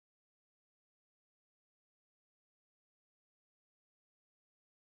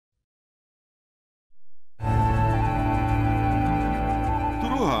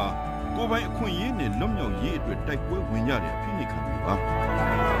လွတ်မြောက်ရေးအတွက်တိုက်ပွဲဝင်ကြတဲ့အဖြစ်နေခံပြီပါ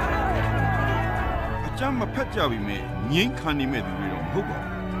အကြမ်းမဖက်ကြပြီမဲ့ငြိမ်းခံနေမဲ့သူတွေတော့မဟုတ်ပါ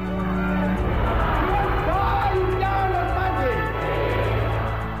ဘူး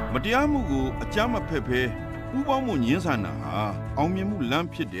မတရားမှုကိုအကြမ်းမဖက်ဘဲပူးပေါင်းမှုညှင်းဆန်တာဟာအောင်မြင်မှုလမ်း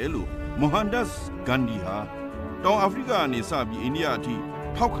ဖြစ်တယ်လို့မိုဟန်ဒတ်စ်ဂန္ဒီဟာတောင်အာဖရိကကနေစပြီးအိန္ဒိယအထိ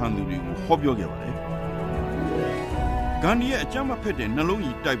ထောက်ခံသူတွေကိုဟောပြောခဲ့ပါတယ်ဂန္ဒီရဲ့အကြမ်းမဖက်တဲ့နှလုံး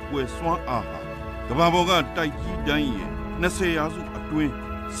ကြီးတိုက်ပွဲစွမ်းအားဟာကမ္ဘာပေါ်ကတိုက်ကြီးတိုင်းရဲ့20ရာစုအတွင်း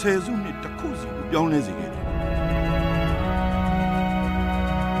10စုနှစ်တစ်ခုစီကိုပြောင်းလဲစေခဲ့တယ်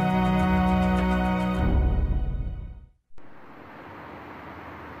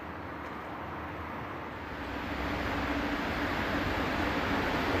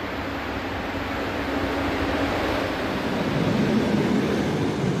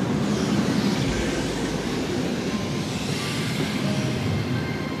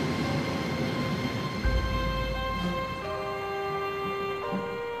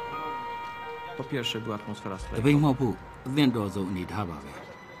တပိတ်မှောက်ဖို့အသင့်တော်ဆုံးအနေထားပါပဲ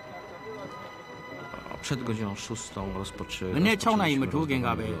မနေ့6နာရီမထိုးခင်က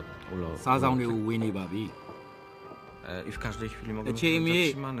ပဲစားဆောင်တွေကိုဝေနေပါပြီအချိန်မီ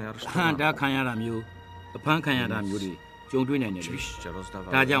ဟန်တာခံရတာမျိုးအဖမ်းခံရတာမျိုးတွေကြုံတွေ့နိုင်တယ်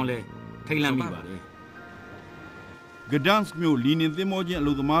ဒါကြောင့်လဲထိတ်လန့်မိပါတယ်ဂဒန့်စ်မြို့လီနင်သင်းမောချင်းအ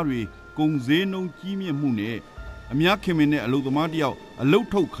လုပ်သမားတွေကုန်စည်နှုန်းကြီးမြင့်မှုနဲ့အများခင်မင်းနဲ့အလုပ်သမားတယောက်အလုပ်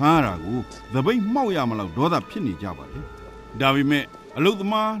ထုတ်ခံရတာကိုသပိတ်မှောက်ရမလို့ဒေါသဖြစ်နေကြပါလေဒါပေမဲ့အလုပ်သ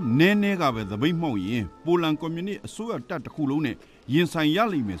မားနည်းနည်းကပဲသပိတ်မှောက်ရင်ပိုလန်ကွန်မြူနစ်အစိုးရတပ်တစ်ခုလုံးနဲ့ရင်ဆိုင်ရ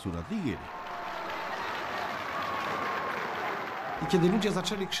လိမ့်မယ်ဆိုတာသိခဲ့တယ်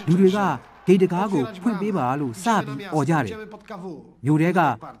လူတွေကဂိတ်တကားကိုဖွင့်ပေးပါလို့စပြီးអော်ကြတယ်မြို့ထဲက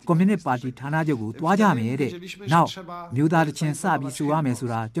ကွန်မြူနစ်ပါတီဌာနချုပ်ကိုတွားကြမယ်တဲ့နောက်မြို့သားတချင်းစပြီးဆိုရမယ်ဆို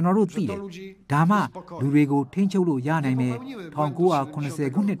တာကျွန်တော်တို့သိတယ်ဒါမှလူတွေကိုထိန်းချုပ်လို့ရနိုင်မယ်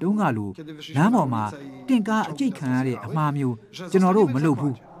1980ခုနှစ်တုန်းကလိုလမ်းပေါ်မှာတင်ကားအကျိတ်ခံရတဲ့အမှားမျိုးကျွန်တော်တို့မလုပ်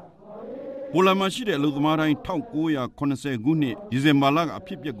ဘူးပိုလန်မှာရှိတဲ့အလုပ်သမားတိုင်း1980ခုနှစ်ဒီဇင်ဘာလကအ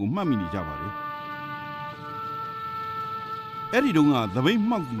ဖြစ်အပျက်ကိုမှတ်မိနေကြပါတယ်အဲ့ဒီတုန်းကသပိတ်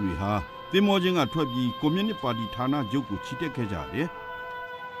မှောက်သူတွေဟာသင်္ဘောချင်းကထွက်ပြီးကွန်မြူနစ်ပါတီဌာနချုပ်ကိုချီတက်ခဲ့ကြတယ်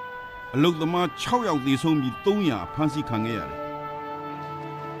။အလုပ်သမား6ယောက်သေဆုံးပြီး300ဖမ်းဆီးခံခဲ့ရတယ်။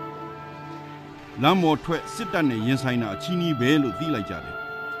လမ်းပေါ်ထွက်စစ်တပ်နဲ့ရင်ဆိုင်တာအချီးနှီးပဲလို့သိလိုက်ကြတယ်။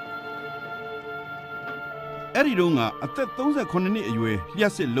အဲ့ဒီတုန်းကအသက်38နှစ်အရွယ်လျှ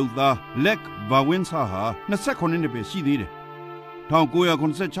က်စစ်လုပ်သားလက်ဘာဝင်းဆာဟာ28နှစ်ပဲရှိသေးတယ်။1986ခု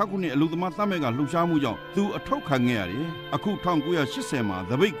နှစ်အလုပ်သမားသမဂ္ဂလှုပ်ရှားမှုကြောင့်သူအထုတ်ခံခဲ့ရတယ်။အခု1980မှာ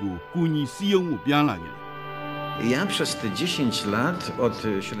သပိတ်ကိုကူညီစည်းရုံးမှုပြန်လာခဲ့တယ်။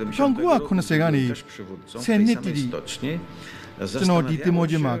1980ကနေ10နှစ်တိတိကျွန်တော်ဒီတင်မော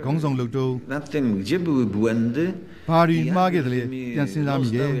ချင်းမှာခေါင်းဆောင်လုပ်တော့ဘာတွေမှားခဲ့တယ်လဲပြန်စဉ်းစားမိ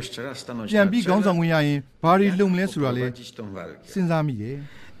တယ်။ပြန်ပြီးခေါင်းဆောင်ဝင်ရရင်ဘာတွေလုပ်မလဲဆိုတာလဲစဉ်းစားမိတယ်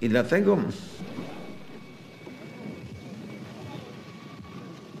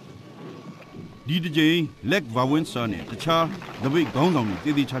ဒီတစ်ကြိမ်လက်ဗာဝင်းဆာနဲ့တခြားသပိတ်ခေါင်းဆောင်တွေတ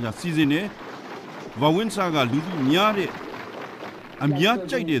ည်တည်ချာချာစီစဉ်နေဗာဝင်းဆာကလူသူများတဲ့အများ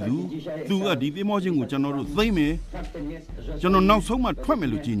ကြိုက်တဲ့သူကဒီသင်းမောချင်းကိုကျွန်တော်တို့သိမ့်မယ်ကျွန်တော်နောက်ဆုံးမှထွက်မယ်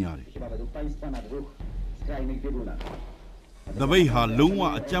လို့ကြေညာတယ်သပိတ်ဟာလုံးဝ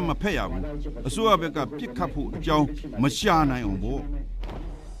အကြမ်းမဖက်ရဘူးအစိုးရဘက်ကပြစ်ခတ်ဖို့အကြောင်းမရှာနိုင်အောင်ပေါ့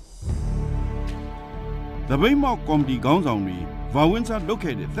သပိတ်မောက်ကော်မတီခေါင်းဆောင်တွေဗာဝင်းဆာလုတ်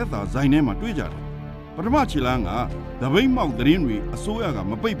ခဲ့တဲ့သက်သာဇိုင်းထဲမှာတွေ့ကြတယ်ပထမခြေလမ်းကသပိတ်မောက်သတင်းတွေအစိုးရက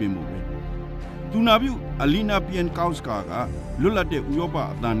မပိတ်ပင်ဘူးပဲသူနာပြုအလီနာပီယန်ကောက်စကာကလွတ်လပ်တဲ့ဥရောပ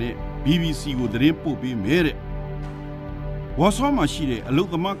အသံနဲ့ BBC ကိုသတင်းပို့ပေးမယ်တဲ့ဝါဆောမှာရှိတဲ့အလုပ်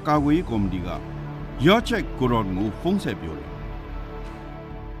သမားကာကွယ်ရေးကော်မတီကယော့ချက်ကိုရော့ကိုဖုန်းဆက်ပြောတယ်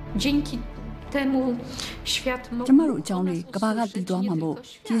ကျမတို့အကြောင်းတွေကဘာကတည်သွားမှာမို့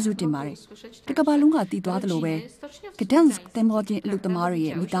ကျေးဇူးတင်ပါတယ်။ဒီကဘာလုံးကတည်သွားတယ်လို့ပဲဂဒန့်စ်တင်မောချင်းအလုပ်သမားတွေ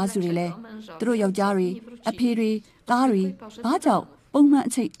ရဲ့မိသားစုတွေလည်းသူတို့ယောက်ျားတွေအဖေတွေသားတွေဘာကြောင့်ပုံမှန်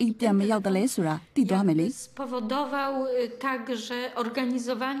အချိန်အိမ်ပြန်မရောက်တယ်လဲဆိုတာတည်သွားမယ်လေ။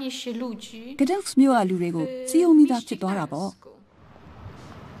ဂဒန့်စ်မျိုးကလူတွေကိုစီယုံမိသားဖြစ်သွားတာပေါ့။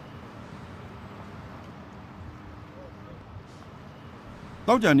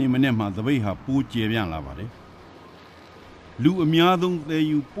တောက်ကြနေမနေ့မှသပိတ်ဟာပိုးကျယ်ပြန့်လာပါတယ်လူအများဆုံးသယ်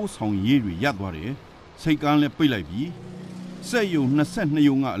ယူပို့ဆောင်ရေးတွေရပ်သွားတယ်စိတ်ကန်းလည်းပိတ်လိုက်ပြီစက်ရုံ22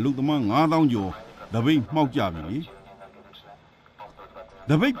ရုံကအလုပ်သမား9000ကျော်သပိတ်မှောက်ကြပြီ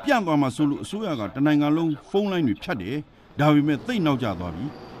သပိတ်ပြန့်သွားမှဆိုလို့အစိုးရကတနိုင်ငံလုံးဖုန်းလိုင်းတွေဖြတ်တယ်ဒါပေမဲ့သိပ်နောက်ကျသွားပြီ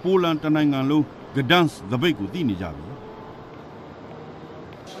ပိုလန်တနိုင်ငံလုံးဂဒန့်စ်သပိတ်ကိုသိနေကြပြီ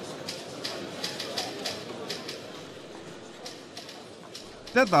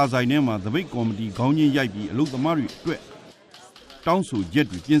သက်သာဆိုင်ထဲမှာသပိတ်ကော်မတီခေါင်းချင်းရိုက်ပြီးအလုပ်သမားတွေအတွက်တောင်းဆိုချက်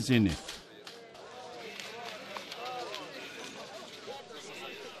တွေပြင်ဆင်တယ်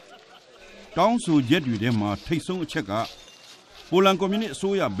တောင်းဆိုချက်တွေထဲမှာထိတ်ဆုံးအချက်ကပိုလန်ကွန်မြူနစ်အ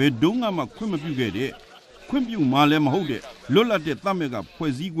စိုးရဘယ်တုန်းမှခွင့်မပြုခဲ့တဲ့ခွင့်ပြုမှလည်းမဟုတ်တဲ့လွတ်လပ်တဲ့တပ်မဲ့က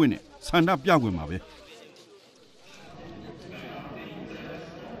ဖွဲ့စည်းခွင့်နဲ့ဆန္ဒပြခွင့်ပါပဲ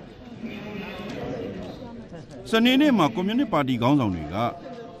စနေနေ့မှာကွန်မြူနစ်ပါတီခေါင်းဆောင်တွေက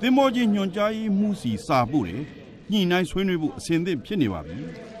သင်္ဘောချင်းညွှန်ကြားရေးမှုစီစာပို့တယ်ညှိနှိုင်းဆွေးနွေးဖို့အဆင်သင့်ဖြစ်နေပါပြီ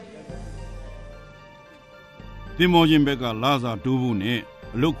သင်္ဘောချင်းဘက်ကလာစာတိုးဖို့နဲ့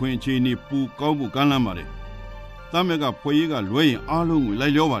အလုတ်ခွင်အခြေအနေပူကောင်းဖို့ကမ်းလှမ်းပါတယ်တပ်မဲ့ကဖွဲ့ရေးကလွဲရင်အားလုံးကိုလို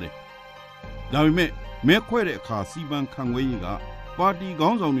က်လျောပါတယ်ဒါပေမဲ့မဲခွဲတဲ့အခါစီပန်းခံခွဲရေးကပါတီခေါ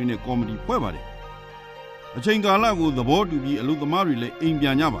င်းဆောင်တွေနဲ့ကော်မတီဖွဲ့ပါတယ်အချိန်ကာလကိုသဘောတူပြီးအလုပ်သမားတွေလည်းအိမ်ပြ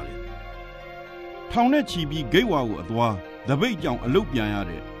န်ကြပါတယ်ထောင်နဲ့ချီပြီးဂိတ်ဝါကိုအသွားသပိတ်ကြောင်အလုတ်ပြန်ရ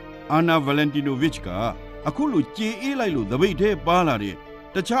တဲ့အာနာဗလန်တီနိုဗစ်ကအခုလိုကြေအေးလိုက်လို့သပိတ်ထဲပါလာတဲ့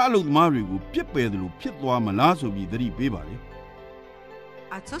တခြားအလုပ်သမားတွေကိုပြစ်ပယ်တယ်လို့ဖြစ်သွားမလားဆိုပြီးသတိပေးပါတယ်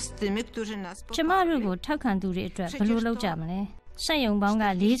ကျမတို့ကိုထောက်ခံသူတွေအတွက်ဘယ်လိုလုပ်ကြမလဲစက်ရုံပေါင်းက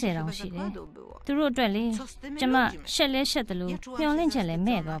40တောင်ရှိတယ်သူတို့အတွက်လေကျမရှက်လဲရှက်တယ်လို့မျှော်လင့်ချက်လဲ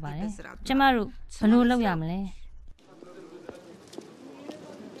မဲ့သွားပါတယ်ကျမတို့ဘယ်လိုလုပ်ရမလဲ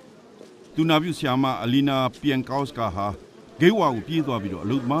သူနာပြုဆရာမအလီနာပီယန်ကော့စ်ကာဟာဂိတ်ဝါကိုပြေးသွားပြီးတော့အ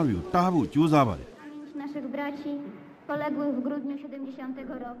လုပ်သမားတွေကိုတားဖို့ကြိုးစားပါတယ်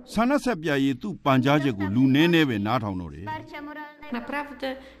ဆန္ဒဆက်ပြရေးသူ့ပန်ကြားချက်ကိုလူနည်းနည်းပဲနားထောင်တော့တယ်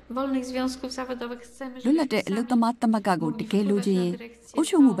လွတ်လပ်တဲ့အလုပ်သမားသမဂ္ဂကိုတကယ်လိုချင်ရင်အုပ်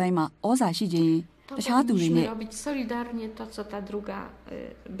ချုပ်မှုပိုင်းမှာဩဇာရှိခြင်းတခြားသူတွေနဲ့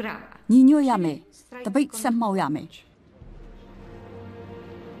ညီညွတ်ရမယ်တပိတ်ဆက်မှောက်ရမယ်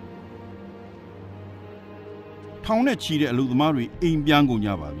ထောင်နဲ့ချီတဲ့အလုပ်သမားတွေအိမ်ပြန်ကုန်ကြ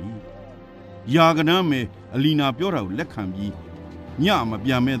ပါပြီယာကနမ်းမယ်အလီနာပြောတာကိုလက်ခံပြီးညမ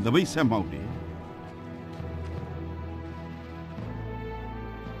ပြန်မဲ့သပိတ်ဆက်မှောက်တယ်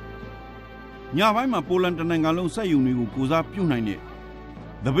ညပိုင်းမှာပိုလန်တနိုင်ငံလုံးစက်ရုံတွေကိုကိုစားပြုနိုင်တဲ့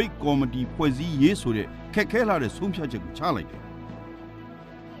သပိတ်ကော်မတီဖွဲ့စည်းရေးဆိုတဲ့ခက်ခဲလာတဲ့ဆုံးဖြတ်ချက်ကိုချလိုက်တယ်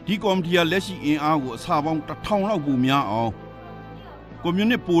ဒီကော်မတီကလက်ရှိအင်အားကိုအစာပေါင်း1000လောက်ပိုများအောင်ကွန်မြူ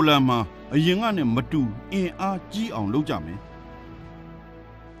နစ်ပိုလန်မှာအရင်ကနဲ့မတူအင်အားကြီးအောင်လုပ်ကြမယ်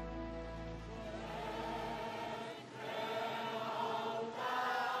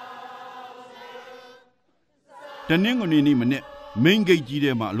တနင်္ဂနွေနေ့မနေ့မိန်ဂိတ်ကြီး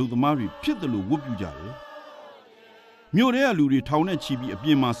ထဲမှာအလုပ်သမားတွေဖြစ်တယ်လို့ဝတ်ပြုကြတယ်မြို့ထဲကလူတွေထောင်နဲ့ချီပြီးအပြ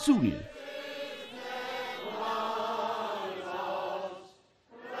င်မှာစုနေတယ်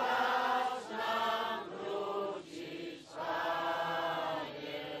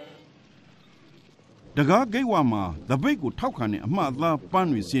တကားဂိတ်ဝါမှာသပိတ်ကိုထောက်ခံတဲ့အမှားအသားပန်း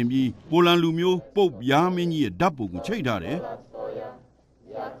တွေဆင်ပြီးပိုလန်လူမျိုးပုပ်ရားမင်းကြီးရဲ့ဓာတ်ပုံကိုချိတ်ထားတယ်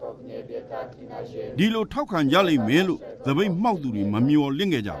ဒီလိုထောက်ခံကြလိမ့်မယ်လို့သပိတ်မှောက်သူတွေမမျှော်လ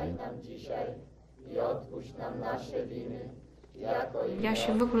င့်ခဲ့ကြဘူး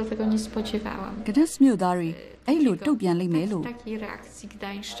ကဒက်စ်မြို့သားတွေအဲ့လိုတုတ်ပြန်လိမ့်မယ်လို့ဘ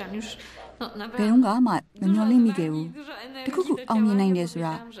ယ်တော့မှမမျှော်လင့်မိခဲ့ဘူးတခုခုအောင်မြင်နိုင်တယ်ဆို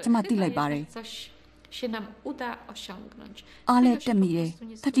တာကျွန်မသိလိုက်ပါတယ်အားလည်းတက်မိတယ်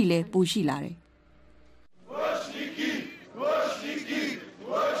သတ္တိလည်းပိုရှိလာတယ်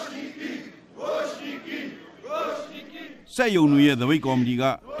စက်ရုံတွေရဲ့သပိတ်ကော်မတီက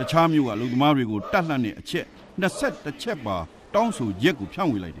တခြားမျိုးကလူသမားတွေကိုတတ်လှမ်းတဲ့အချက်21ချက်ပါတောင်းဆိုရက်ကိုဖြန့်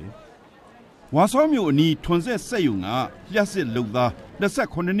ဝေလိုက်တယ်ဝါဆောမျိုးအနီးထွန်ဆက်စက်ရုံကလျှက်စစ်လုပ်သား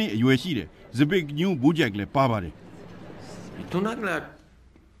28နှစ်အရွယ်ရှိတယ်ဇဘစ်ညူဘူဂျက်ကလည်းပါပါတယ်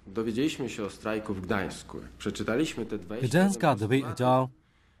Dowiedzieliśmy się o strajku w Gdańsku. Przeczytaliśmy te 20. Gdańska debate အကြောင်း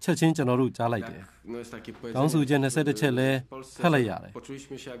ချက်ချင်းကျွန်တော်တို့ကြားလိုက်တယ်။တောင်းဆိုချက်21ချက်လဲဖတ်လိုက်ရတယ်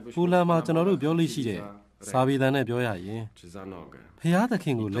။ပူလန်မှာကျွန်တော်တို့ပြောလို့ရှိတဲ့စာပေတန်နဲ့ပြောရရင်ဖျားသခ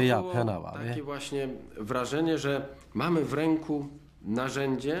င်ကိုလက်ရဖမ်းတာပါပဲ။ Takie właśnie wrażenie, że mamy w ręku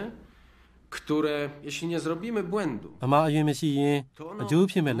narzędzie, które jeśli nie zrobimy błędu အမှားအယွင်းမရှိရင်အကျိုး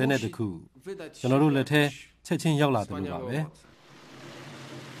ဖြစ်မဲ့လက်နက်တစ်ခုကျွန်တော်တို့လက်ထဲချက်ချင်းရောက်လာတယ်လို့ပါပဲ။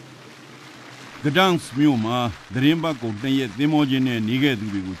ဂဒန့်စ်မြို့မှာသတင်းပတ်ကိုတရက်သင်းမောချင်းနဲ့နေခဲ့သူ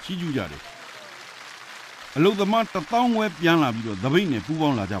တွေကိုချီးကျူးကြတယ်အလုပ်သမား1000ဝဲပြန်လာပြီးတော့သပိတ်နဲ့ပူးပေါ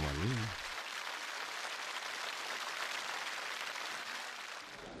င်းလာကြပါလေ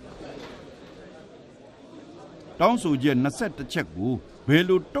တောင်းဆိုချက်21ချက်ကိုဘယ်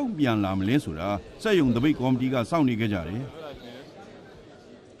လိုတုံ့ပြန်လာမလဲဆိုတာစက်ရုံသပိတ်ကော်မတီကစောင့်နေခဲ့ကြတယ်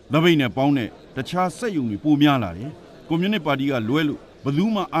သပိတ်နဲ့ပေါင်းတဲ့တခြားစက်ရုံတွေပိုများလာတယ်ကွန်မြူနစ်ပါတီကလွဲလို့ဘယ်သူ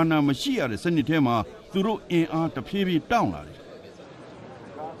မှအာဏာမရှိရတဲ့စနစ်ထဲမှာသူတို့အင်အားတဖြည်းဖြည်းတောင်းလာတယ်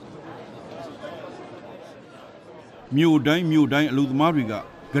မြို့တိုင်းအလုပ်သမားတွေက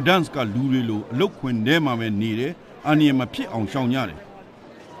ဂဒန့်စ်ကလူတွေလိုအလုပ်ခွင်ထဲမှာပဲနေတယ်အန္တရာယ်မဖြစ်အောင်ရှောင်ကြတယ်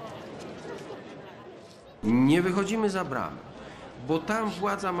Nie wychodzimy za bramę, bo tam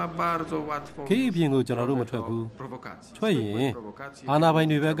władza ma bardzo łatwą ခေတ်အပြင်ကိုကျွန်တော်တို့မထွက်ဘူးထွက်ရင်အာဏာပိုင်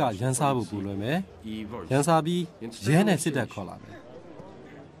တွေဘက်ကရန်စားဖို့ပူလွယ်မယ်ရန်စားပြီးရဲနဲ့စစ်တပ်ခေါ်လာမယ်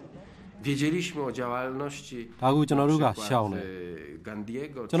Wiedzieliśmy o działalności ဒါကိုကျွန်တော်တို့ကရှောင်တယ်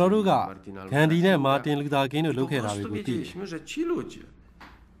ကျွန်တော်တို့ကဂန်ဒီနဲ့မာတင်လူသာကင်းတို့လုပ်ခဲ့တာတွေကိုသိတယ် że ci ludzie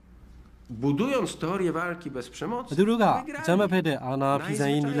budując teorię walki bez przemocy သူတို့ကအကြမ်းမဖက်တဲ့အာဏာဖီဆ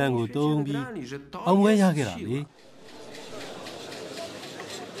န်ရေးနည်းလမ်းကိုတုံးပြီးအောင်ပွဲရခဲ့တာလေ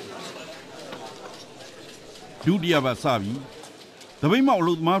ဒုတိယပတ်စပြီသပိတ်မှောက်အ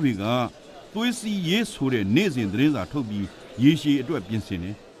လုပ်သမားတွေကသွေးစီရေးဆိုတဲ့နေ့စဉ်သတင်းစာထုတ်ပြီးရေရှည်အတွက်ပြင်ဆင်တ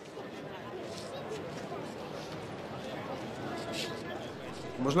ယ်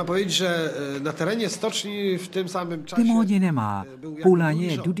Można powiedzieć, że na terenie stoczni w tym samym သင်္ czasie ဘောချင်းထဲမှာပိုလန်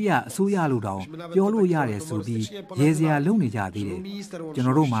ရဲ့ဒုတိယအစိုးရလို့တောင်ပြောလို့ရတယ်ဆိုပြီးရေစရာလုံနေကြသေးတယ်ကျွန်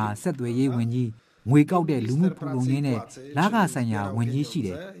တော်တို့မှာဆက်သွယ်ရေးဝန်ကြီးငွေကောက်တဲ့လူမှုဖူလုံရေးနဲ့လာခဆိုင်ရာဝန်ကြီးရှိတ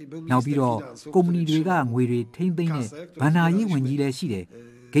ယ်နောက်ပြီးတော့ကုမ္ပဏီတွေကငွေတွေထိမ့်သိမ်းတဲ့ဗန္ဒာရေးဝန်ကြီးလည်းရှိတယ်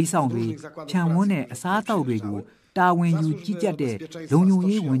ဂိတ်ဆောင်တွေခြံဝန်းနဲ့အစားအသောက်တွေကိုတာဝန်ယူကြီးကြပ်တဲ့လုံခြုံ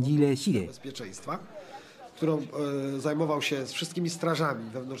ရေးဝန်ကြီးလည်းရှိတယ် którą zajmował się z wszystkimi strażami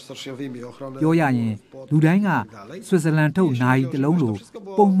wewnątrzstoczniowymi, ochroną. ပြောရရင်လူတိုင်းကဆွစ်ဇာလန်ထုတ်နိုင်တလုံးလို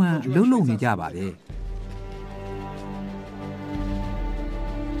ပုံမှန်အလုပ်လုပ်နေကြပါတယ်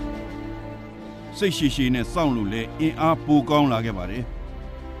စိတ်ရှိနဲ့စောင့်လို့လဲအင်အားပိုကောင်းလာခဲ့ပါတယ်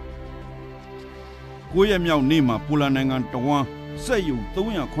 9 ရက်မြောက်နေ့မှာပိုလန်နိုင်ငံတဝန်းစက်ရုံ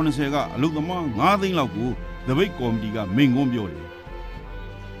380ကအလုပ်သမား9သိန်းလောက်ကိုသပိတ်ကော်မတီကမိန့်ခွန်းပြောတယ်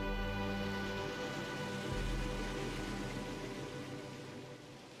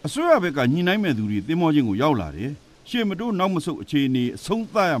အစိုးရဘက်ကညှိနှိုင်းမဲ့သူတွေသင်္ဘောချင်းကိုရောက်လာတယ်ရှေ့မတိုးနောက်မဆုတ်အခြေအနေအဆုံး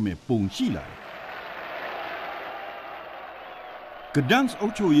သတ်ရမယ်ပုံရှိလာတယ် ဂဒန့်စ်အု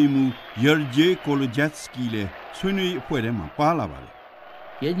ပ်ချုပ်ရေးမှူးယာဂျေကိုလိုဂျက်စကီလည်းဆွေးနွေးအဖွဲ့ထဲမှာပါလာပါတယ်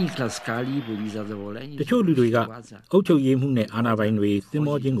တချို့လူတွေကအုပ်ချုပ်ရေးမှုနဲ့အာဏာပိုင်တွေသင်္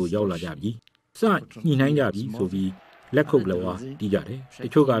ဘောချင်းကိုရောက်လာကြပြီစညှိနှိုင်းကြပြီဆိုပြီးလက်ခုပ်လက်ဝါးတီးကြတယ်တ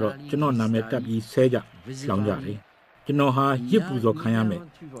ချို့ကတော့ကျွန်တော်နာမည်တက်ပြီးဆဲကြလောင်ကြတယ်ကျွန်တော်ဟာရစ်ပူဇော်ခံရမယ်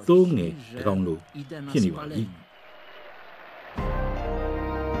သိုးငယ်တကောင်လိုဖြစ်နေပါလိမ့်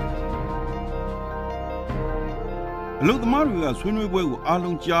အလုပ်သမားတွေကဆွေးနွေးပွဲကိုအား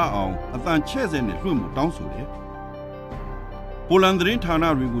လုံးကြားအောင်အသံချဲ့စဲနဲ့လွှင့်မှုတောင်းဆိုတယ်ပိုလန်သတင်းဌာန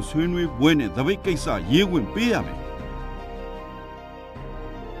တွေကိုဆွေးနွေးပွဲနဲ့သပိတ်ကိစ္စရေးဝင်ပေးရမယ်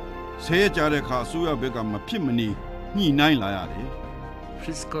ဆဲကြတဲ့အခါအစိုးရဘက်ကမဖြစ်မနေညှိနှိုင်းလာရတယ်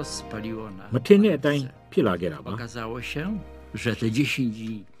မထင်တဲ့အတိုင်းဖြစ်လာခဲ့တာပါ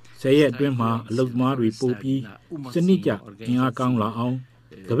ဆယ်ရက်အတွင်းမှာအလုပ်သမားတွေပို့ပြီးစနစ်ကျအင်အားကောင်းလာအောင်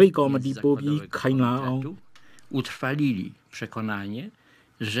သပိတ်ကော်မတီပို့ပြီးခိုင်လာအောင် utrwalili przekonanie,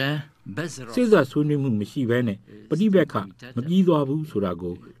 że bez စစ်သက်ဆွေးနွေးမှုမရှိဘဲနဲ့ပဋိပက္ခမပြီးသွားဘူးဆိုတာ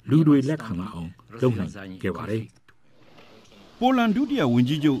ကိုလူတွေလက်ခံလာအောင်လုပ်နိုင်ခဲ့ပါတယ် ပိုလန်ဒုတိယဝန်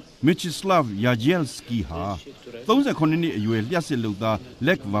ကြီးချုပ်မစ်ချစ်စလာဗ်ယာဂျဲလ်စကီဟာ38နှစ်အရွယ်လျှက်စစ်လုပ်သားလ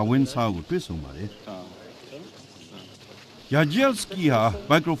က်ဗာဝင်းဆာကိုတွေ့ဆုံပါတယ်ယာဂျဲလ်စကီဟာ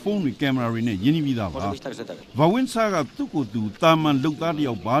မိုက်ခရိုဖုန်းနဲ့ကင်မရာတွေနဲ့ယင်းပြီးသားပါဗာဝင်းဆာကသူ့ကိုယ်သူတာမန်လုပ်သားတစ်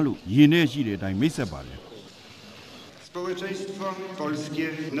ယောက်ပါလို့ယင်းနေရှိတဲ့အတိုင်းမိတ်ဆက်ပါတယ် Społeczeństwo polskie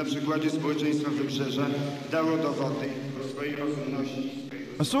na przykładzie społeczeństwa Wybrzeża dało dowody swojej rozumności.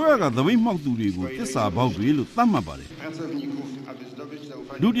 အစိုးရကသပိတ်မှောက်သူတွေကိုတစ္ဆာပေါက်တွေလို့သတ်မှတ်ပါတယ် Pracowników, aby zdobyć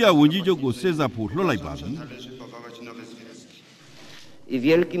zaufanie. ဒုတိယဝန်ကြီးချုပ်ကိုစစ်ဆက်ဖို့လွှတ်လိုက်ပါပြီ Należy powołać nowe związki. I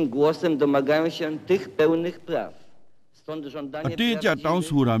wielkim głosem domagają się tych pełnych praw. Stąd အ żądanie တေးအကျတောင်း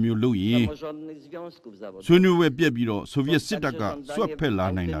ဆိုတာမျိုးလုပ်ရင် samorządnych związków zawodowych. ဆွေးနွေးပွဲပြက်ပြီးတော့ဆိုဗီယက်စစ်တပ်ကဆွတ်ဖက်လာ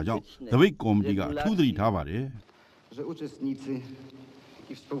နိုင်တာကြောင့်သပိတ်ကော်မတီကအထူးသတိထားပါတယ် Że uczestnicy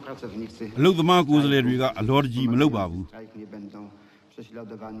i współpracownicy အလုပ်သမားကိုယ်စားလှယ်တွေကအလော်ကြီးမလုပ်ပါဘူး nie będą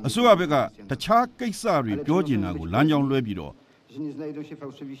prześladowani. အစိုးရဘက်ကတခြားကိစ္စတွေပြောချင်တာကိုလမ်းကြောင်းလွှဲပြီးတော့ Że nie znajdą się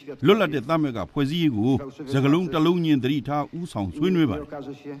fałszywi świadkowie. လွတ်လပ်တဲ့သမက်ကဖွဲ့စည်းရေးကိုစကလုံးတစ်လုံးချင်းသတိထားဥဆောင်ဆွေးနွေးပါတယ်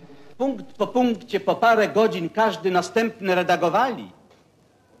Okaże się, Punkt po punkcie, po parę godzin każdy następny redagowali.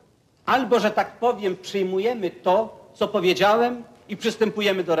 Albo, że tak powiem, przyjmujemy to, co powiedziałem i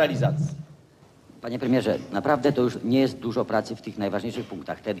przystępujemy do realizacji. Panie premierze, naprawdę to już nie jest dużo pracy w tych najważniejszych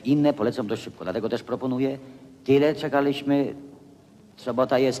punktach. Te inne polecą dość szybko, dlatego też proponuję, tyle czekaliśmy,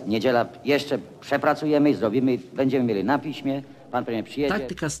 sobota jest, niedziela jeszcze przepracujemy i zrobimy, będziemy mieli na piśmie, pan premier przyjedzie.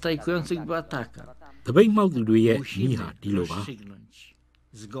 Taktyka strajkujących była taka. သပိတ်မှောက်သူတွေရဲ့ညီဟာဒီလိုပါ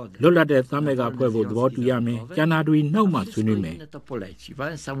လွတ်လပ်တဲ့သမက်ကအဖွဲ့ဖို့သဘောတူရမယ်ကျန်တာတွေနောက်မှဆွေးနွေးမယ် To poleci.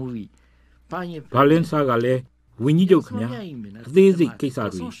 Wałęsa mówi, panie ဘာလင်းစာကလည်း ဝင်းကြီးချုပ်ခင်ဗျာအသေးစိတ်ကိစ္စ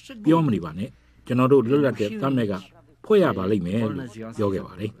တွေပြောမနေပါနဲ့ကျွန်တော်တို့လွတ်လပ်တဲ့တမက်ကဖွဲ့ရပါလိမ့်မယ်လို့ပြောခဲ့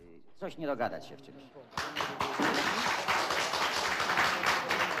ပါတယ် Coś nie dogadać się w czymś.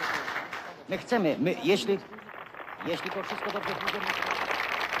 My chcemy, jeśli to wszystko dobrze pójdzie...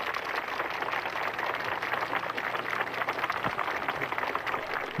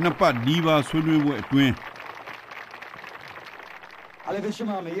 Napad diva swinwe twin.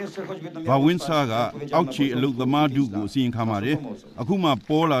 Wawinsaga, Auchi Lugamadugu, seeing Kamare, Akuma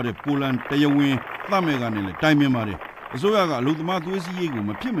Pola, Poland, Tayawin, Lamegan, and Time Mare. Zoyaga, Lugmatu is Yegu,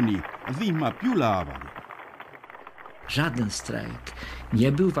 Mapimini, Zima Pula. Żaden strajk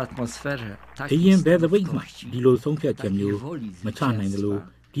nie był w atmosferze takiej bezwzględności. Dilo sąsiad ciemnił, maczana indelo,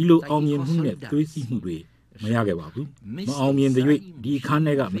 dilo omien hunne, to jest ich mudły. Majaga babu, ma omien de di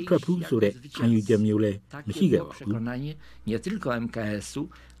kanega, metrapu sure, kaniu ciemniule, mesiga babu. Przekonanie nie tylko MKS-u,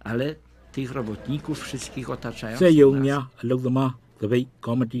 ale tych robotników wszystkich otaczających. Sejomia, lugdama, gwej,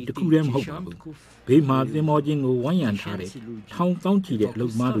 komati, de kurem hobabu. Bema demojin go wanyan tare, taun taunchi de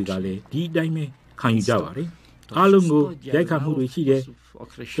lugmadu gale, di daime, kaniu jaware. အားလုံးကိုရိုက်ခတ်မှုတွေရှိတယ်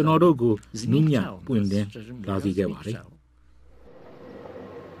ကျွန်တော်တို့ကိုနင်းညပွင့်တင်လာစီခဲ့ပါတယ်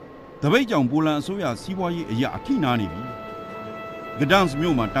တပိတ်ကြောင့်ပိုလန်အစိုးရစီးပွားရေးအရာအထိနာနေပြီဂဒန့်စ်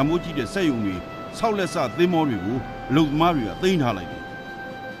မြို့မှာတံမိုးကြီးတဲ့စက်ရုံတွေဆောက်လက်စသင်းမောတွေကိုအလုပ်သမားတွေကသိမ်းထားလိုက်တယ်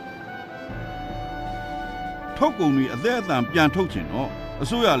ထုတ်ကုန်တွေအသက်အသန်ပြန်ထုတ်ချင်တော့အ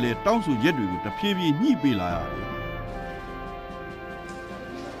စိုးရလည်းတောင်းဆိုရက်တွေကိုတဖြည်းဖြည်းညှိပေးလာရတယ်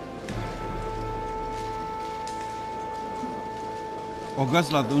ဩဂတ်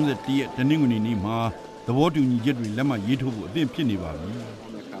စ်လ31ရက်တနင်္ဂနွေနေ့မှာသဘောတူညီချက်တွေလက်မှတ်ရေးထိုးဖို့အသင့်ဖြစ်နေပါပြီ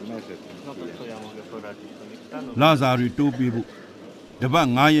။လာဇာရီတိုးပေးဖို့တပတ်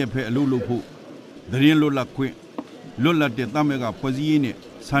9ရက်ဖက်အလုပ်လုပ်ဖို့သတင်းလွတ်လပ်ခွင့်လွတ်လပ်တဲ့တမက်ကဖွဲ့စည်းရေးနဲ့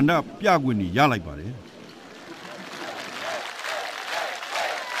ဆန္ဒပြခွင့်တွေရလိုက်ပါတယ်။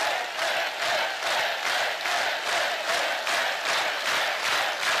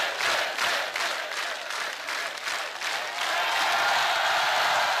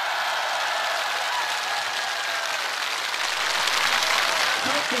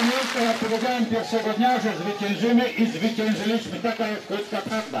 Ja powiedziałem pierwszego dnia, że zwyciężymy i zwyciężyliśmy. Taka jest krótka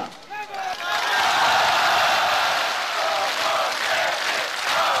prawda.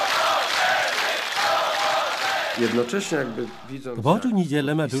 Jednocześnie jakby widząc... သဘောတူညီချက်လ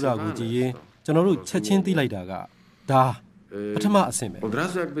က်မှတ်ထိုးတာကိုကြည့်ရင်ကျွန်တော်တို့ချက်ချင်းသိလိုက်တာကဒါပထမအဆင့်ပဲ Od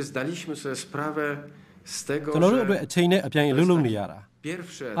razu jakby zdaliśmy sobie sprawę z tego, ကျွန်တော်တို့အတွက်အချိန်နဲ့အပြိုင်အလုပ်လုပ်နေရတာ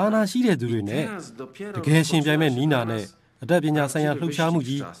အာဏာရှိတဲ့သူတွေနဲ့တကယ်ရှင်ပြိုင်မဲ့နီးနာနဲ့အတတ်ပညာဆိုင်ရာလှုပ်ရှားမှု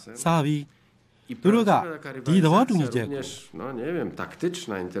ကြီးစာပြီးသူတို့ကဒီသဘောတူညီချက် no nie wiem,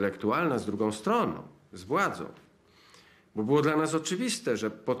 taktyczna, intelektualna z drugą stroną, z władzą. Bo było dla nas oczywiste, że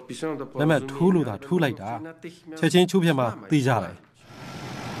podpisują do porozumienia. လက်မှတ်ထိုးလို့သာထိုးလိုက်တာချက်ချင်းချိုးပြမှာသိကြတယ်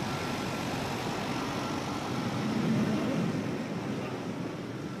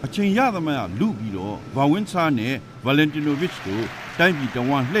အချိန်ရသမျှလူပြီးတော့ဗာဝင်းဆာနဲ့ဗာလန်တီနိုဗစ်တို့တိုင်းပြည်တဝ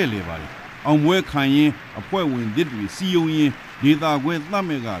မ်းလှည့်လည်ပါတယ်အောင်ပွဲခံရင်အဖွဲ့ဝင်သစ်တွေစီယုံရင်ဒေတာခွဲသတ်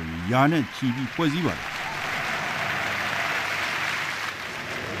မဲ့ကတွေယာနဲ့ချီပြီးဖွဲ့စည်းပါတယ်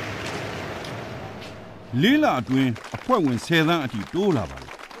လေးလအတွင်းအဖွဲ့ဝင်10သန်းအထိတိုးလာပါတ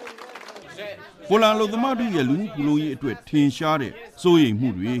ယ်ပိုလန်လူသမားတို့ရဲ့လူမှုကူလုံရေးအတွက်ထင်ရှားတဲ့စိုးရိမ်မှု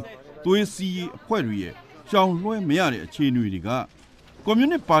တွေသွေးစည်းရေးအဖွဲ့တွေရဲ့ရှောင်လွှဲမရတဲ့အခြေအနေတွေကကွန်မြူ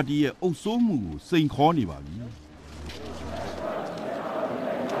နစ်ပါတီရဲ့အုပ်စိုးမှုကိုစိန်ခေါ်နေပါပြီ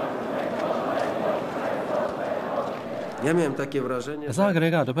Ja miałem takie wrażenie, အစကတ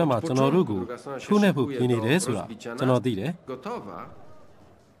ည်းကတစ်ဖက်မှာကျွန်တော်တို့ကိုထိုးနှက်ဖို့ပြင်နေတယ်ဆိုတာကျွန်တော်သိတယ် gotowa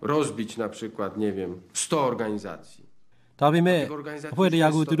rozbić na przykład, nie wiem, 100 organizacji. ဒါပေမဲ့အဖွဲ့တ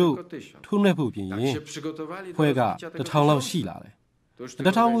ရားကိုသူတို့ထိုးနှက်ဖို့ပြင်ရင်အဖွဲ့က1000လောက်ရှိလာတယ်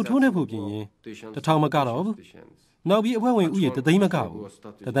1000ကိုထိုးနှက်ဖို့ပြင်ရင်1000မကတော့ဘူးနောက်ပြီးအဖွဲ့ဝင်ဥယျာဉ်3သိန်းမက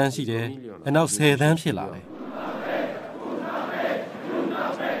ဘူးတန်းရှိတယ်အနောက်10သန်းဖြစ်လာတယ်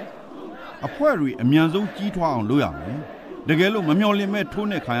အဖွဲ့တွေအမြန်ဆုံးကြီးထွားအောင်လုပ်ရမယ်တကယ်လို့မမျှော်လင့်မဲ့ထိုး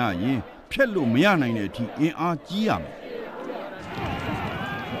နှက်ခံရရင်ဖျက်လို့မရနိုင်တဲ့အထိအင်အားကြီးရမယ်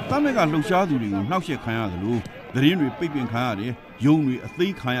တမက်ကလှုပ်ရှားသူတွေကိုနှောက်ယှက်ခံရသလိုသတင်းတွေပိတ်ပင်ခံရတယ်ရုံတွေအသိ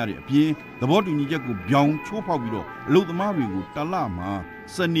ခံရတဲ့အပြင်သဘောတူညီချက်ကိုပြောင်းချိုးဖောက်ပြီးတော့အလုပ်သမားတွေကိုတလမှာ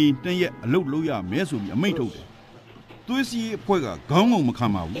စနေ2ရက်အလုပ်လုပ်ရမယ်ဆိုပြီးအမိန့်ထုတ်တယ်သွေးစည်းအဖွဲ့ကခေါင်းငုံမခံ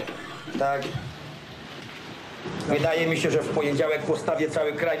ပါဘူး Tak. Wydaje mi się, że w poniedziałek postawię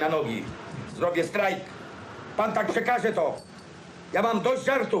cały kraj na nogi. Zrobię strajk. Pan tak przekaże to. Ja mam dość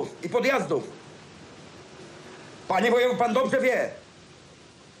żartów i podjazdów. Panie wojewu, pan dobrze wie.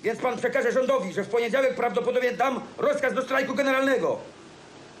 Więc pan przekaże rządowi, że w poniedziałek prawdopodobnie dam rozkaz do strajku generalnego.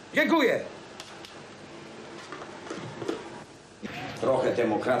 Dziękuję. trochę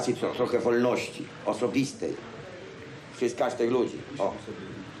demokracji, trochę wolności osobistej przez każdych ludzi. O,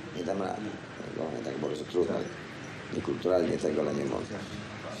 nie dam rady. Nie tak bardzo trudno. Niekulturalnie tego, ale nie można.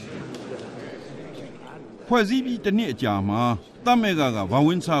 ဖွဲ့စည်းပြီးတစ်နှစ်အကြာမှာတတ်မဲကဝဝ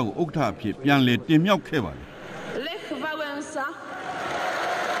င်းစားကိုဥက္ကဋ္ဌအဖြစ်ပြန်လည်တင်မြှောက်ခဲ့ပါတယ်။ Lech Wałęsa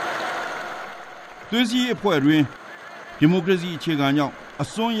သွေးစည်းအဖွဲ့တွင်ဒီမိုကရေစီအခြေခံကြောင့်အ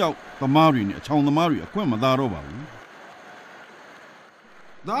စွန်းရောက်သမားတွေနဲ့အချောင်သမားတွေအခွင့်မသာတော့ပါဘူး။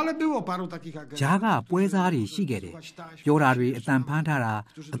ဂျာကပွဲစားတွေရှိခဲ့တယ်။ပြောတာတွေအတန်ဖန်းထားတာ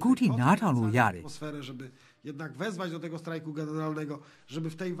အခုထိနားထောင်လို့ရတယ်။ Jednak wezwać do tego strajku generalnego, żeby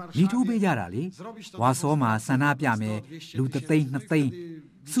w tej Warszawie ဒီထိုးပေးကြတာလေဝါဆောမှာဆန္ဒပြမယ်လူတသိန်းနှစ်သိန်း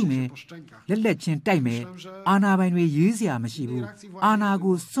စုမယ်လက်လက်ချင်းတိုက်မယ်အာဏာပိုင်တွေရေးစရာမရှိဘူးအာဏာ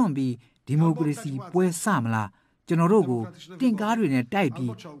ကိုစွန့်ပြီးဒီမိုကရေစီပွဲစမလားကျွန်တော်တို့ကိုတင်ကားတွေနဲ့တိုက်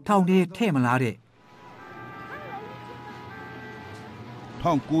ပြီးထောင်ထဲထဲ့မလားတဲ့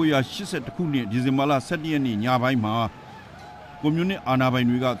1982ခုနှစ်ဒီဇင်ဘာလ17ရက်နေ့ညပိုင်းမှာကွန်မြူနစ်အာဏာပိုင်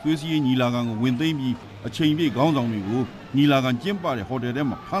တွေကသွေးစည်းညီလာခံကိုဝင်သိမ်းပြီးအချိန်ပြည့်ခေါင်းဆောင်တွေကိုညီလာခံကျင်းပတဲ့ဟိုတယ်ထဲ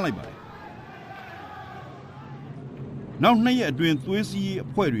မှာဖမ်းလိုက်ပါတယ်။နောက်2ရက်အတွင်းသွေးစည်းအ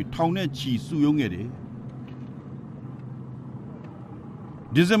ဖွဲ့တွေထောင်နဲ့ချီစုရုံးခဲ့တယ်။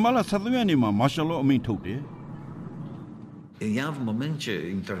ဒီဇင်ဘာလ17ရက်နေ့မှာမာရှယ်လောအမိန့်ထုတ်တယ်။ Ja w momencie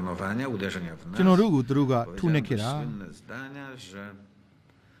internowania, uderzenia w nas, ကျွန်တော်တို့ကိုသူတို့ကထုနှက်ခဲ့တာ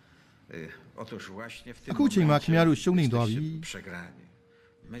အခုချိန်မှာခင်ဗျားတို့ရှုံးနေသွားပြီ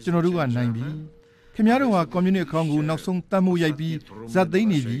ကျွန်တော်တို့ကနိုင်ပြီခင်ဗျားတို့ဟာကွန်မြူနစ်အခေါင်းကိုနောက်ဆုံးတတ်မှုရိုက်ပြီးဇက်သိမ်း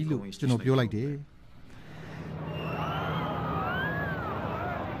နေပြီလို့ကျွန်တော်ပြောလိုက်တယ်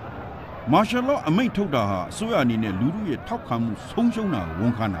မာရှယ်လောအမိန့်ထုတ်တာဟာအစိုးရအနေနဲ့လူထုရဲ့ထောက်ခံမှုဆုံးရှုံးတာကိုဝ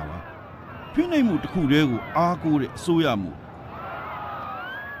န်ခံတာပါဖိနှိပ်မှုတစ်ခုတည်းကိုအားကိုးတဲ့အစိုးရမှု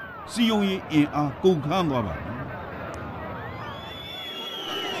စီယုံရေးအင်အားကုန်ခန်းသွားပါပြီ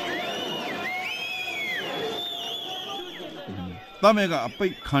တမဲကအပိ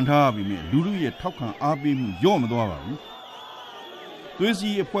တ်ခံထားပြီမဲ့လူလူရဲ့ထောက်ခံအားပေးမှုညော့မသွားပါဘူးသွေးစ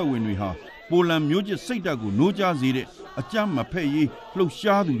ည်းအဖွဲ့ဝင်တွေဟာပိုလန်မျိုးချစ်စိတ်ဓာတ်ကိုနှိုးကြားစေတဲ့အကြမ်းမဖက်ရေးလှုပ်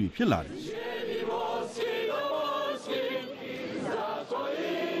ရှားသူတွေဖြစ်လာတယ်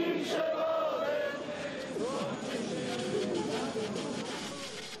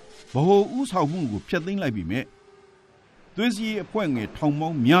ဘ ဟိုဥဆောင်မှုကိုဖျက်သိမ်းလိုက်ပြီမဲ့သွေးစည်းအဖွဲ့ငယ်ထောင်ပေါ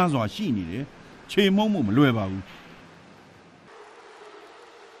င်းများစွာရှိနေတယ်ခြေမုံမှုမလွယ်ပါဘူး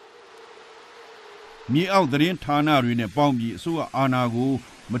မြေအောက်သတင်းဌာနတွေနဲ့ပေါင်းပြီးအစိုးရအာဏာကို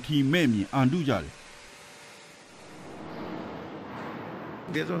မထီမဲ့မြင်အန်တုကြတယ်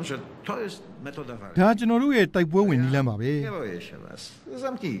Wiedzą, że to jest metoda walki. ဒါကျွန်တော်တို့ရဲ့တိုက်ပွဲဝင်နည်းလမ်းပါပဲ Nie boję się was.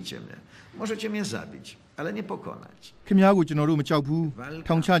 Zamknijcie mnie. Możecie mnie zabić, ale nie pokonać. ခင်ဗျားကိုကျွန်တော်တို့မကြောက်ဘူး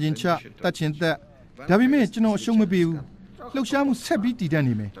ထောင်ချခြင်းချတတ်ခြင်းတက်ဒါပေမဲ့ကျွန်တော်အရှုံးမပေးဘူးလှုပ်ရှားမှုဆက်ပြီးတည်တတ်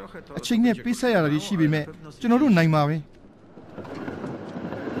နေမယ်အချိန်နဲ့ပေးဆက်ရတာရှိပေမဲ့ကျွန်တော်တို့နိုင်ပါပဲ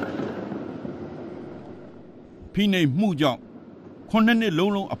ဖိနှိပ်မှုကြောင့်ခုနှစ်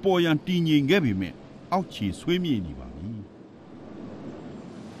လုံးလုံးအပေါ်ယံတည်ငြိမ်ခဲ့ပြီမဲ့အောက်ခြေဆွေးမြေ့နေပါပြီ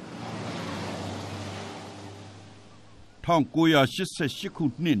1988ခု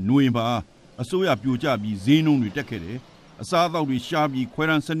နှစ်နိုဝင်ဘာအစိုးရပြိုကျပြီးဈေးနှုန်းတွေတက်ခဲ့တယ်အစားအသောက်တွေရှားပြီးခွဲ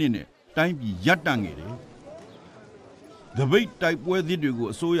တန်းစနစ်နဲ့တိုင်းပြည်ရပ်တန့်ခဲ့တယ်တပိတ်တိုက်ပွဲသစ်တွေကို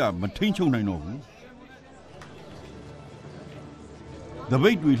အစိုးရမထိန်ချုပ်နိုင်တော့ဘူးတပိ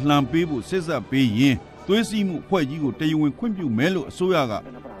တ်တွေလှန်ပေးဖို့စစ်ဆက်ပေးရင်သွေးစည်းမှုအဖွဲ့ကြီးကိုတရားဝင်ခွင့်ပြုမယ်လို့အစိုးရက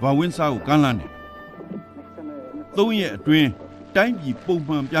ဗဝင်းစားကိုကမ်းလှမ်းတယ်3ရက်အတွင်းတိုင်းပြည်ပုံ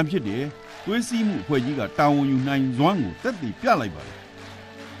မှန်ပြန်ဖြစ်တယ်သွေးစည်းမှုအဖွဲ့ကြီးကတာဝန်ယူနိုင်စွမ်းကိုသက်သေပြလိုက်ပါတယ်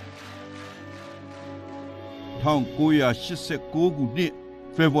1989ခုနှစ်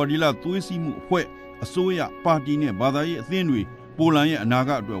ဖေဖော်ဝါရီလသွေးစည်းမှုအဖွဲ့အစိုးရပါတီနဲ့ဘာသာရေးအသင်းတွေပိုလန်ရဲ့အနာဂ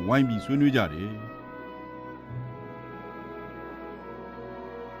တ်အတွက်ဝိုင်းပြီးဆွေးနွေးကြတယ်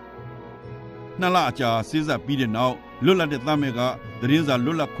နှစ်လအကြာစစ်ဆက်ပြီးတဲ့နောက်လွတ်လပ်တဲ့သမက်ကသတင်းစာ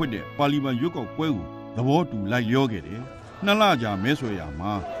လွတ်လပ်ခွင့်တဲ့ပါလီမန်ရွေးကောက်ပွဲကိုသဘောတူလိုက်လျောခဲ့တယ်နှစ်လကြာမဲဆွယ်ရ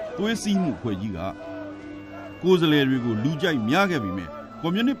မှာသွေးစည်းမှုဖွဲ့ကြီးကကိုယ်စားလှယ်တွေကိုလူကြိုက်များခဲ့ပြီမဲ့ကွ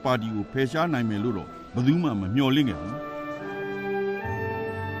န်မြူနစ်ပါတီကိုဖယ်ရှားနိုင်မယ်လို့တော့ဘယ်သူမှမမျှော်လင့်ခဲ့ဘူး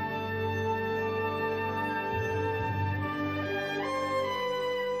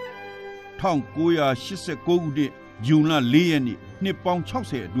1989ခုနှစ်ဇွန်လ4ရက်နေ့နှစ်ပေါင်း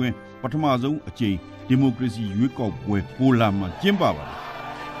60အတွင်းပထမဆုံးအကြိမ်ဒီမိုကရေစီရွေးကောက်ပွဲပိုလန်မှာကျင်းပပါတယ်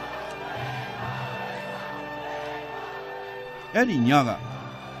အဲ့ဒီညက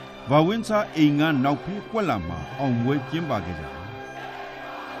ဗဝင်းစာအိမ်ကနောက်ဖေးကွက်လာမှာအောင်ပွဲကျင်းပခဲ့ကြတယ်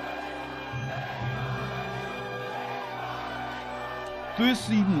သွေးစ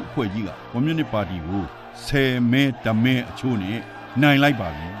ည်းမှုအဖွဲ့ကြီးကကွန်မြူနစ်ပါတီကို10မဲတမဲအချို့နဲ့ နိုင်လိုက်ပါ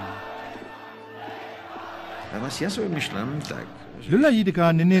ပြီ Natomiast ja sobie myślałem tak. လွတ်လပ်ရေးတ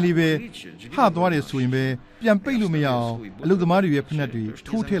ကားနည်းနည်းလေးပဲဟသွားတယ်ဆိုရင်ပဲပြန်ပိတ်လို့မရအောင်အလုပ်သမားတွေရဲ့ဖက်နှက်တွေ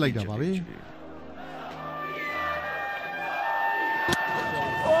ထိုးထည့်လိုက်တာပါပဲ